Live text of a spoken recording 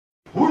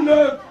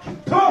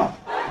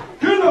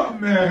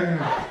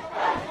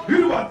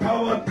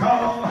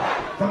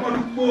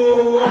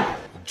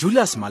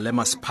Julius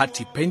Malema's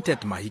party painted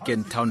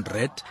Mahikeng town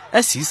red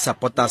as his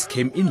supporters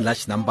came in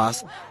large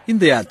numbers in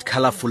their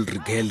colorful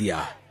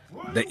regalia.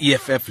 The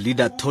EFF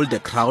leader told the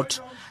crowd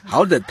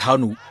how the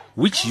town,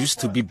 which used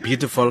to be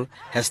beautiful,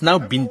 has now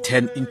been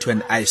turned into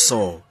an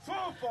eyesore.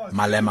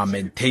 Malema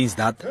maintains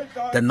that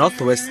the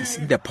Northwest is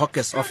in the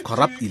pockets of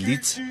corrupt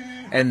elites,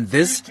 and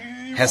this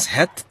has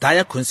had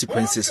dire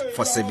consequences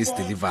for service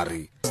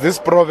delivery. This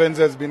province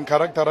has been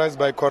characterized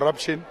by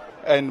corruption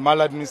and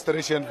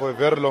maladministration for a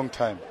very long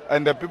time.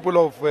 And the people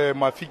of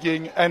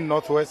Mahikeng and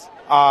Northwest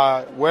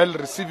are well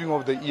receiving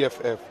of the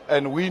EFF.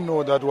 And we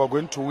know that we are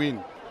going to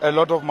win a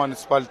lot of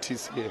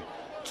municipalities here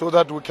so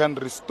that we can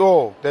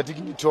restore the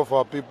dignity of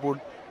our people.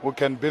 We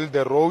can build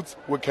the roads,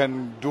 we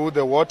can do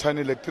the water and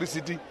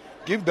electricity,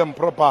 give them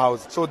proper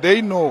house. So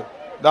they know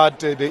that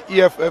the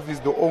EFF is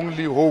the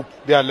only hope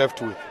they are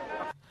left with.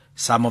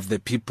 Some of the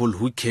people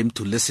who came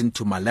to listen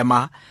to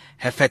Malema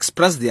have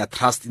expressed their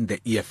trust in the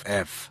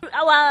EFF.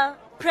 Our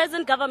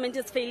present government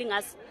is failing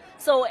us.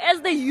 So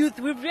as the youth,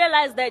 we've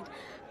realized that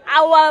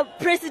our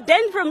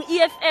president from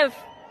EFF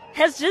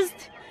has just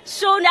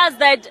shown us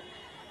that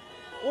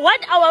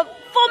what our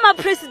former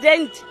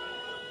president,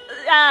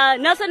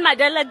 Nelson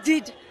Mandela,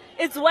 did,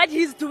 is what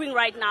he's doing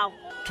right now.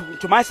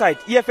 To my side,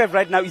 EFF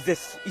right now is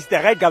the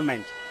right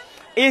government.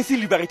 ANC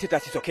liberated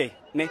us, it's okay.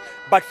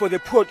 But for the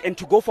poor and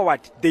to go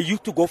forward, the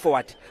youth to go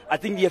forward, I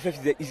think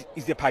EFF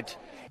is the party.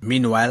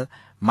 Meanwhile,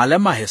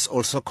 Malema has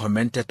also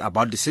commented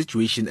about the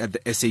situation at the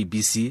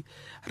SABC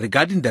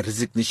regarding the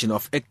resignation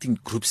of acting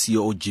group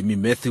CEO Jimmy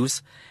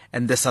Matthews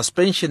and the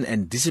suspension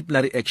and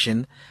disciplinary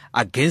action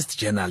against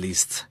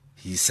journalists.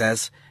 He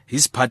says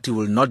his party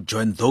will not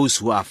join those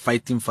who are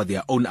fighting for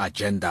their own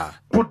agenda.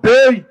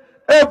 Today,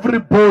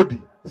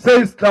 everybody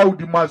says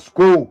Cloudy must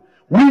go.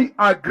 We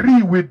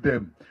agree with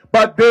them.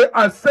 But they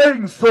are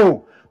saying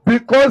so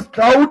because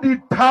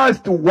Cloudy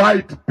touched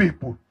white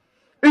people.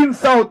 In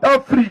South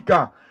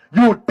Africa,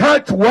 you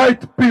touch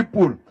white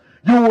people,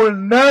 you will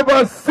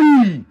never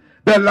see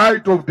the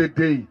light of the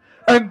day.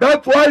 And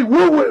that's why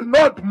we will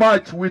not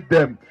march with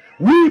them.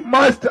 We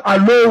marched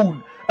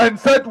alone and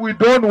said we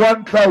don't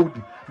want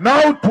Cloudy.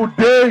 Now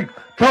today,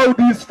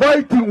 Cloudy is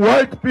fighting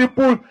white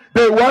people.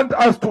 They want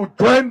us to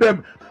join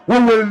them. We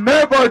will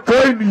never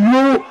join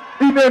you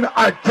in an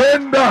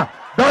agenda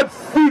that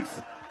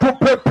seeks to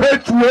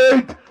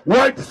perpetuate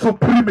white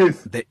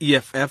supremacy. The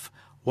EFF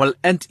will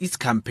end its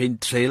campaign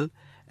trail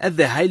at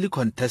the highly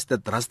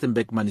contested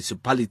Rustenburg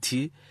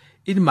municipality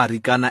in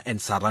Marikana and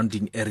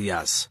surrounding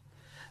areas.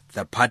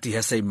 The party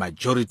has a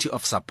majority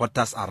of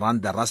supporters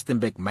around the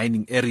Rustenburg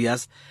mining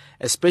areas,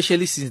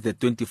 especially since the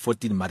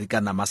 2014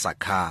 Marikana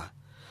massacre.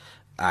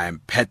 I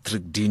am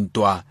Patrick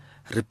Dintwa,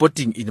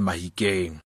 reporting in Mahikeng.